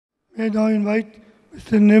May I now invite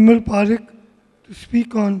Mr. Nirmal Parekh to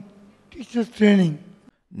speak on teachers training.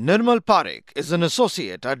 Nirmal Parekh is an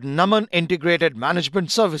associate at Naman Integrated Management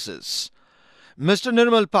Services. Mr.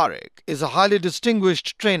 Nirmal Parekh is a highly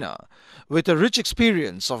distinguished trainer with a rich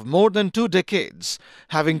experience of more than 2 decades,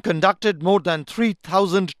 having conducted more than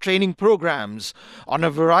 3,000 training programs on a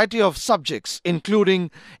variety of subjects including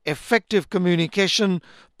effective communication,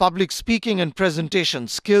 public speaking and presentation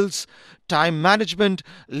skills, time management,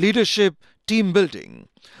 leadership, team building.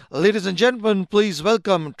 Ladies and gentlemen, please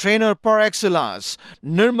welcome trainer par excellence,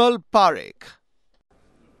 Nirmal Parekh.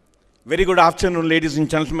 Very good afternoon, ladies and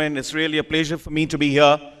gentlemen. It's really a pleasure for me to be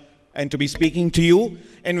here and to be speaking to you.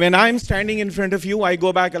 And when I'm standing in front of you, I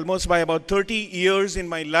go back almost by about 30 years in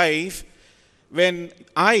my life when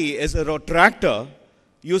I, as a retractor,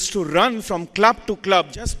 used to run from club to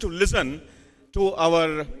club just to listen to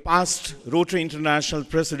our past Rotary International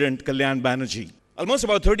President, Kalyan Banerjee. Almost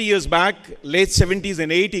about 30 years back, late 70s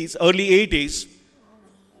and 80s, early 80s,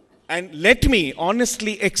 and let me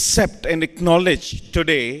honestly accept and acknowledge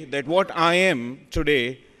today that what I am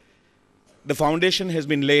today, the foundation has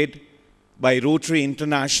been laid by Rotary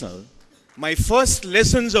International. My first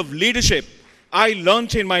lessons of leadership I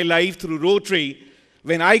learnt in my life through Rotary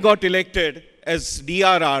when I got elected as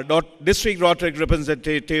DRR, District Rotary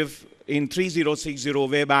Representative in 3060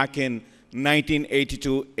 way back in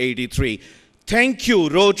 1982-83. Thank you,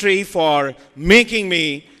 Rotary, for making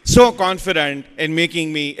me so confident and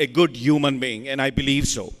making me a good human being, and I believe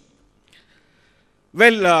so.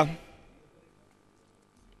 Well,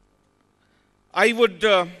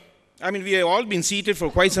 we have all been seated for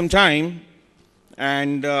quite some time,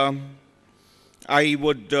 and I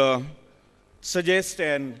would suggest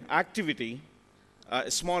an activity, a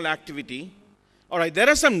small activity. All right, there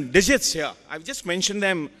are some digits here. I've just mentioned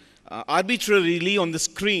them arbitrarily on the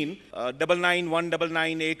screen,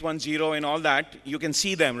 991998810 and all that. You can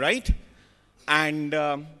see them, right? And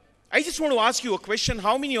I just want to ask you a question.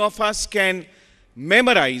 How many of us can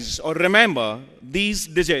memorize or remember these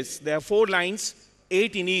digits? There are 4 lines,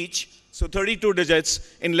 8 in each, so 32 digits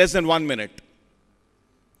in less than 1 minute.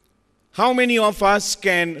 How many of us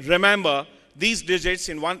can remember these digits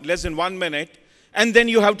in less than 1 minute? And then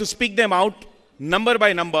you have to speak them out number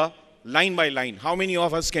by number, line by line. How many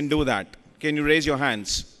of us can do that? Can you raise your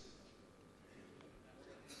hands?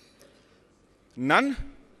 None?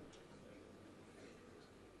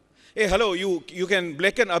 Hey, hello, you can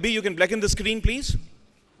blacken, Abhi, you can blacken the screen, please?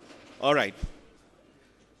 All right.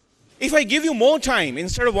 If I give you more time,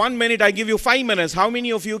 instead of 1 minute, I give you 5 minutes, how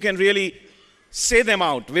many of you can really say them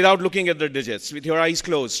out without looking at the digits, with your eyes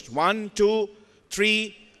closed? 1, 2,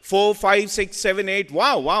 3, 4, 5, 6, 7, 8.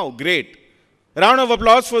 Wow, great. Round of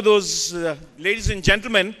applause for those ladies and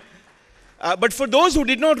gentlemen. But for those who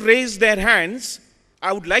did not raise their hands,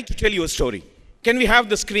 I would like to tell you a story. Can we have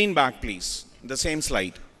the screen back, please? The same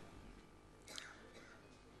slide.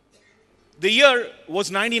 The year was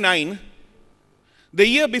 99. The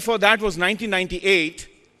year before that was 1998.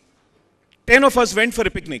 10 of us went for a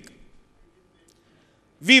picnic.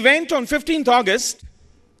 We went on 15th August.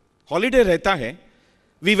 Holiday rehta hai.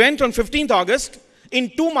 We went on 15th August in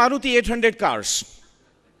 2 Maruti 800 cars.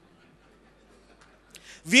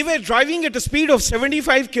 We were driving at a speed of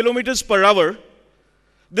 75 kilometers per hour.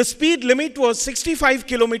 The speed limit was 65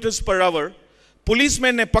 kilometers per hour.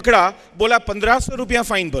 Policeman ne pakda, bola 1500 rupiya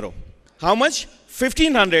fine bharo. How much?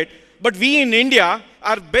 1500. But we in India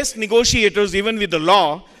are best negotiators even with the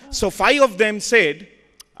law. So 5 of them said,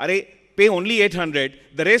 "Are, pay only 800.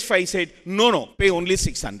 The rest 5 said, no, pay only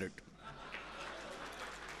 600.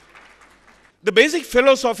 The basic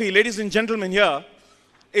philosophy, ladies and gentlemen, here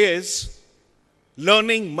is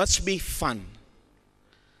learning must be fun.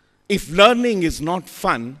 If learning is not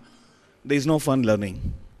fun, there is no fun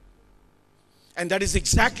learning. And that is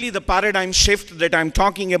exactly the paradigm shift that I'm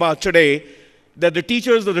talking about today, that the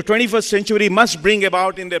teachers of the 21st century must bring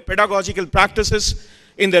about in their pedagogical practices,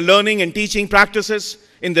 in their learning and teaching practices,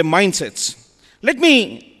 in their mindsets. Let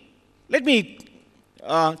me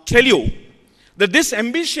tell you that this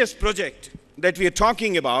ambitious project that we are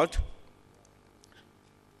talking about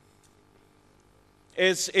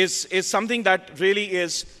is something that really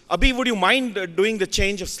is. Abhi, would you mind doing the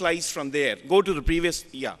change of slides from there? Go to the previous,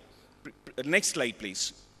 next slide,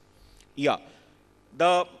 please. Yeah.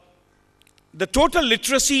 The total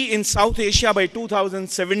literacy in South Asia by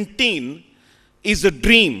 2017 is a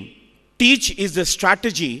dream. Teach is the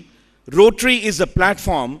strategy. Rotary is the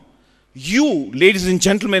platform. You, ladies and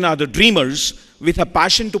gentlemen, are the dreamers with a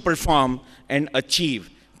passion to perform and achieve.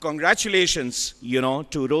 Congratulations,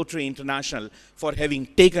 to Rotary International for having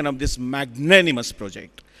taken up this magnanimous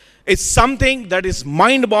project. is something that is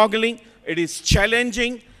mind-boggling, it is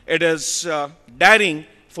challenging, it is daring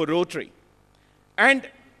for Rotary. And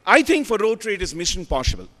I think for Rotary it is mission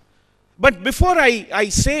possible. But before I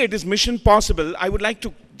say it is mission possible, I would like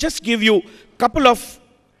to just give you a couple of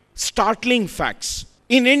startling facts.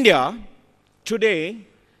 In India, today,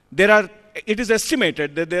 it is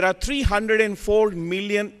estimated that there are 304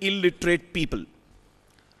 million illiterate people.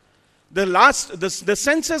 The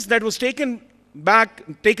census that was taken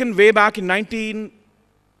way back in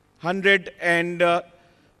 1900 and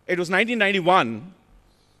it was 1991,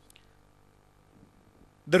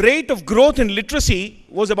 the rate of growth in literacy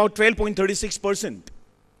was about 12.36%.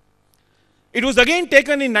 It was again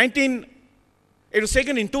taken in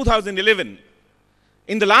 2011.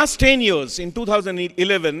 In the last 10 years, in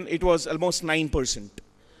 2011, it was almost 9%.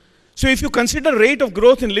 So if you consider rate of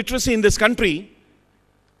growth in literacy in this country,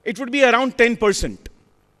 it would be around 10%.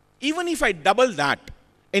 Even if I double that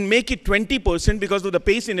and make it 20% because of the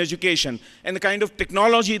pace in education and the kind of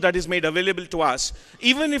technology that is made available to us,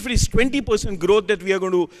 even if it is 20% growth that we are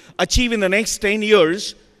going to achieve in the next 10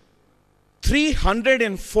 years,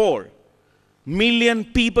 304 million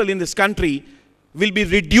people in this country will be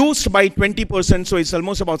reduced by 20%, so it's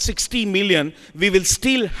almost about 60 million. We will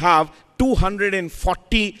still have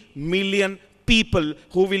 240 million people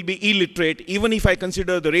who will be illiterate, even if I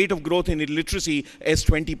consider the rate of growth in illiteracy as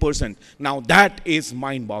 20%. Now that is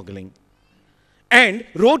mind-boggling. And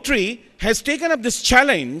Rotary has taken up this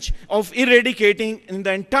challenge of eradicating in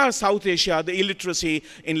the entire South Asia the illiteracy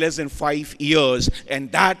in less than 5 years.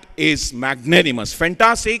 And that is magnanimous.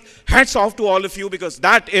 Fantastic. Hats off to all of you, because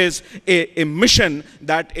that is a mission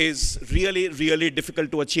that is really, really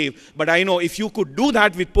difficult to achieve. But I know if you could do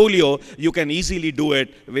that with polio, you can easily do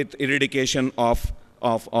it with eradication of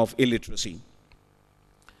illiteracy.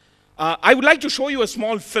 I would like to show you a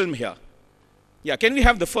small film here. Yeah, can we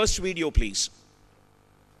have the first video, please?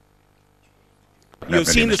 You've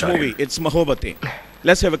seen this movie. It's Mahobate.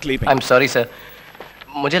 Let's have a clip. I'm sorry, sir.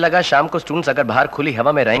 मुझे लगा शाम को students अगर बाहर खुली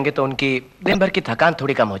हवा में रहेंगे तो उनकी दिन भर की थकान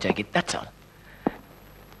थोड़ी कम हो जाएगी. That's all.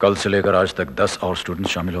 कल से लेकर आज तक 10 और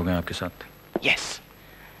स्टूडेंट्स शामिल हो गए आपके साथ. Yes.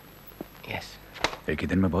 Yes. एक ही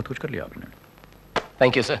दिन में बहुत कुछ कर लिया आपने.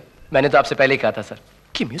 Thank you, sir. मैंने तो आपसे पहले ही कहा था, सर,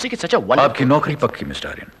 कि music is such a wonderful. आपकी नौकरी पक्की, मिस्टर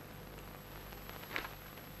आर्यन.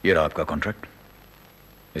 ये रहा आपका कॉन्ट्रैक्ट.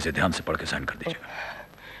 इसे ध्यान से पढ़ के साइन कर दीजिएगा.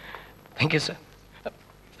 Thank you, sir.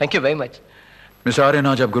 Thank you very much. Mister Aryan,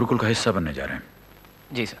 आज आप गुरुकुल का हिस्सा बनने जा रहे हैं.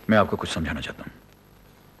 जी सर. मैं आपको कुछ समझाना चाहता हूँ.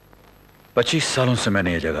 25 सालों से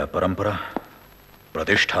मैंने ये जगह परंपरा,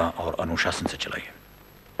 प्रतिष्ठा और अनुशासन से चलाई है.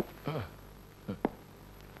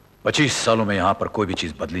 25 सालों में यहां पर कोई भी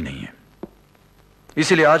चीज बदली नहीं है.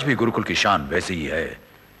 इसीलिए आज भी गुरुकुल की शान वैसी ही है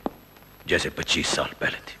जैसे 25 साल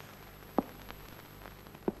पहले थी.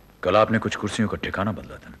 कल आपने कुछ कुर्सियों का ठिकाना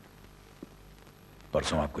बदला था.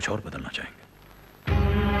 परसों आप कुछ और बदलना चाहेंगे.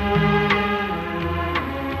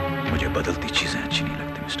 मुझे बदलती चीजें अच्छी नहीं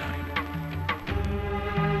लगती, मिस्टर आर्यन.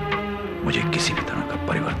 मुझे किसी भी तरह का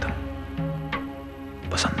परिवर्तन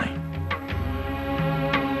पसंद नहीं.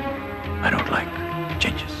 I don't like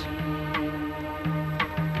changes.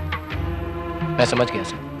 मैं समझ गया,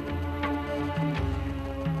 सर.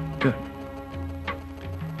 Good.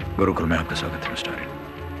 गुरुकुल में आपका स्वागत है, mister Aryan.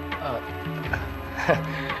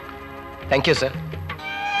 Thank you, sir.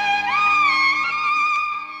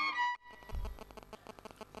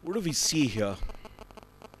 What do we see here?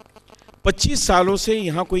 25 सालों से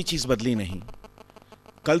यहां कोई चीज बदली नहीं.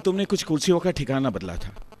 कल तुमने कुछ कुर्सियों का ठिकाना बदला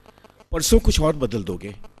था. परसों कुछ और बदल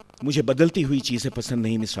दोगे. मुझे बदलती हुई चीजें पसंद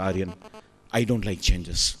नहीं, mister Aryan. I don't like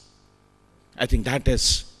changes. I think that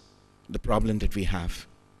is the problem that we have.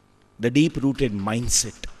 The deep-rooted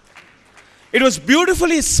mindset. It was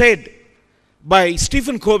beautifully said by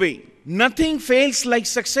Stephen Covey. Nothing fails like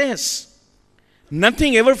success.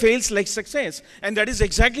 Nothing ever fails like success. And that is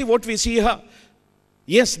exactly what we see here.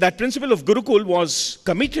 Yes, that principal of Gurukul was a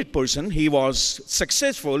committed person. He was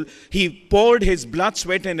successful. He poured his blood,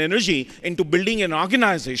 sweat and energy into building an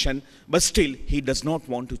organization, but still he does not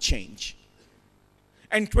want to change.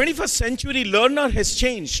 And 21st century learner has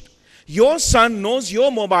changed. Your son knows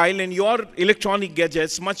your mobile and your electronic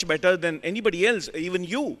gadgets much better than anybody else, even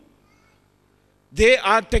you. They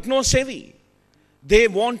are techno-savvy. They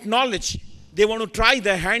want knowledge. They want to try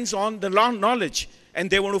their hands on the knowledge. And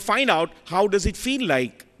they want to find out how does it feel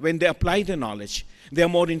like when they apply the knowledge. They are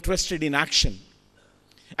more interested in action.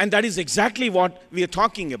 And that is exactly what we are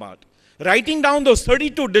talking about. Writing down those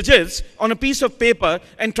 32 digits on a piece of paper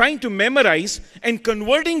and trying to memorize and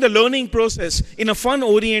converting the learning process in a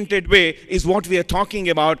fun-oriented way is what we are talking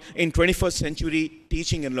about in 21st century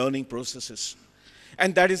teaching and learning processes.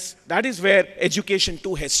 And that is where education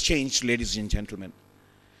too has changed, ladies and gentlemen.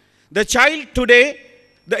 The child today,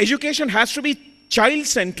 the education has to be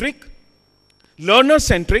child-centric,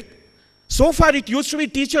 learner-centric. So far it used to be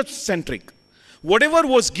teacher-centric. Whatever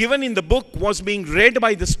was given in the book was being read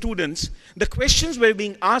by the students. The questions were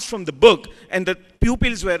being asked from the book, and the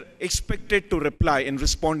pupils were expected to reply and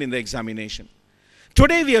respond in the examination.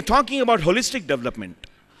 Today we are talking about holistic development.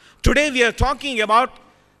 Today we are talking about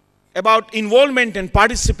involvement and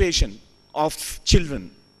participation of children.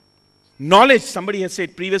 Knowledge, somebody has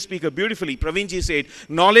said, previous speaker beautifully, Praveenji said,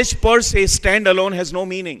 knowledge per se stand alone has no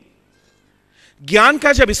meaning. ज्ञान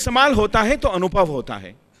का जब इस्तेमाल होता है तो अनुभव होता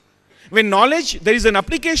है. When knowledge, there is an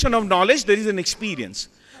application of knowledge, there is an experience.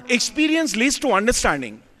 Experience leads to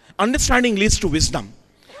understanding. Understanding leads to wisdom.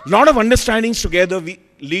 A lot of understandings together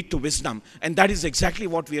lead to wisdom. And that is exactly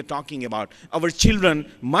what we are talking about. Our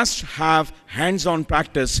children must have hands-on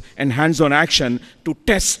practice and hands-on action to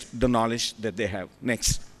test the knowledge that they have.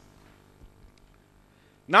 Next.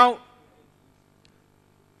 Now,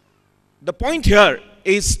 the point here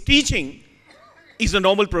is teaching is a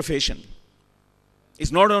noble profession.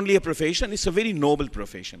 It's not only a profession, it's a very noble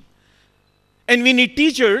profession. And we need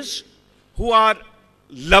teachers who are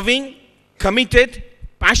loving, committed,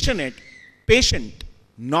 passionate, patient,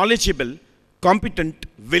 knowledgeable, competent,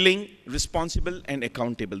 willing, responsible, and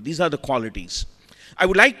accountable. These are the qualities. I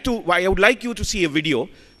would like you to see a video.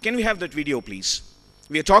 Can we have that video, please?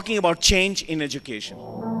 We are talking about change in education.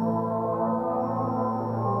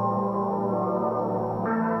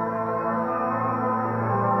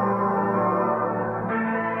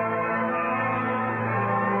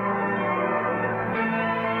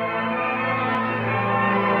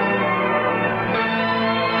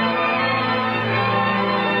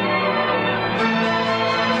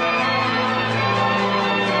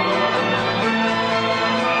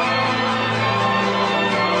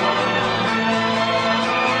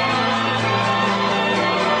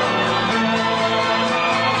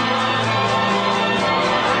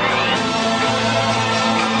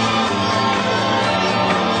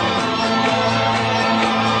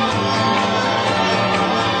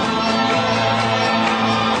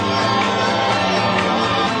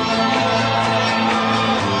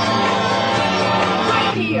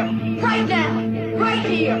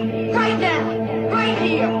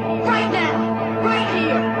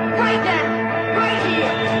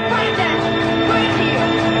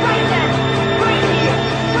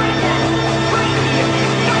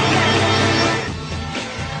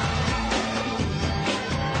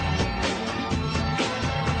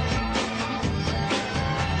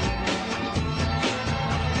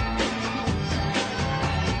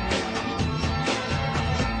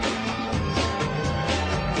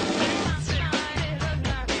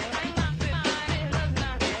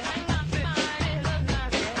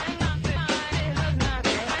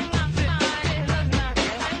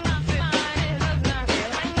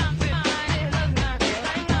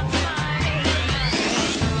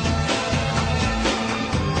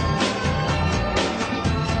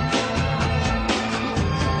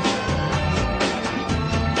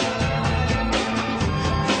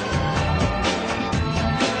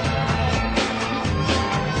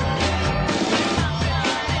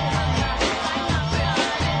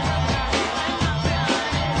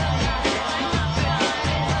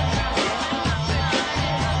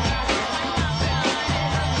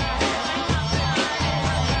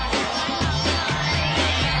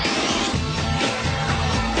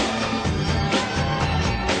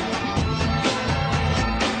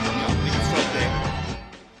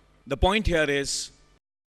 The point here is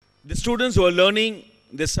the students who are learning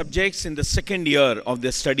the subjects in the second year of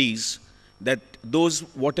their studies, that those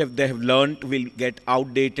they have learned will get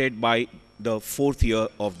outdated by the fourth year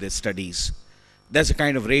of their studies. That's a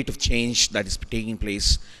kind of rate of change that is taking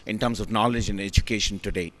place in terms of knowledge and education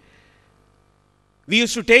today. We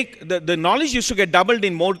used to take, the knowledge used to get doubled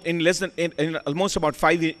in almost about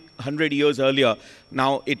 500 years earlier.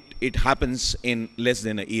 Now it happens in less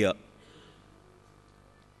than a year.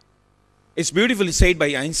 It's beautifully said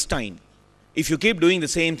by Einstein, if you keep doing the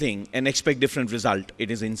same thing and expect different result, it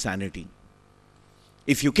is insanity.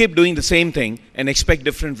 If you keep doing the same thing and expect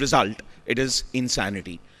different result, it is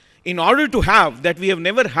insanity. In order to have that we have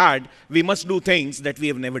never had, we must do things that we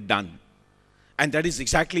have never done. And that is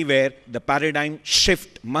exactly where the paradigm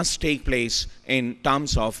shift must take place in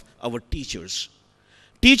terms of our teachers.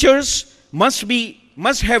 Teachers must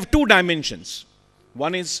have two dimensions.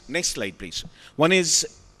 One is, next slide please. One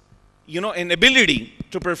is, an ability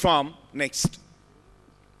to perform, next.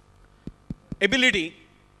 Ability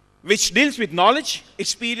which deals with knowledge,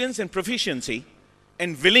 experience and proficiency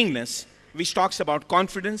and willingness which talks about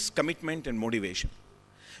confidence, commitment, and motivation.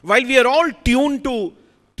 While we are all tuned to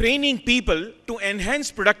training people to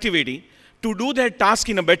enhance productivity, to do their task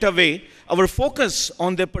in a better way, our focus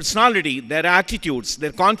on their personality, their attitudes,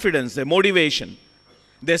 their confidence, their motivation,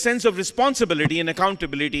 their sense of responsibility and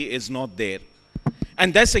accountability is not there.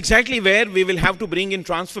 And that's exactly where we will have to bring in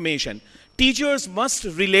transformation. Teachers must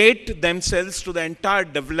relate themselves to the entire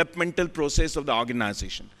developmental process of the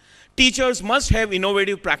organization. Teachers must have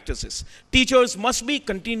innovative practices. Teachers must be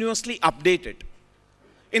continuously updated.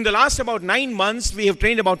 In the last about 9 months, we have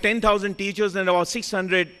trained about 10,000 teachers and about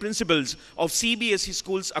 600 principals of CBSE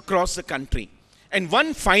schools across the country. And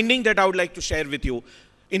one finding that I would like to share with you,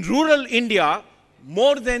 in rural India,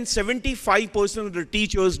 more than 75% of the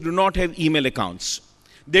teachers do not have email accounts.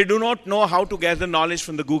 They do not know how to gather knowledge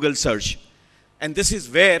from the Google search. And this is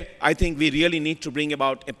where I think we really need to bring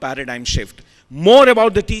about a paradigm shift. More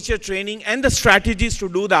about the teacher training and the strategies to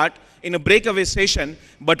do that in a breakaway session.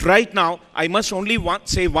 But right now, I must only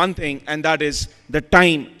say one thing, and that is the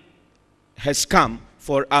time has come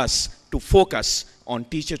for us to focus on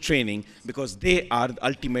teacher training because they are the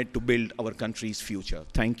ultimate to build our country's future.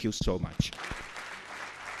 Thank you so much.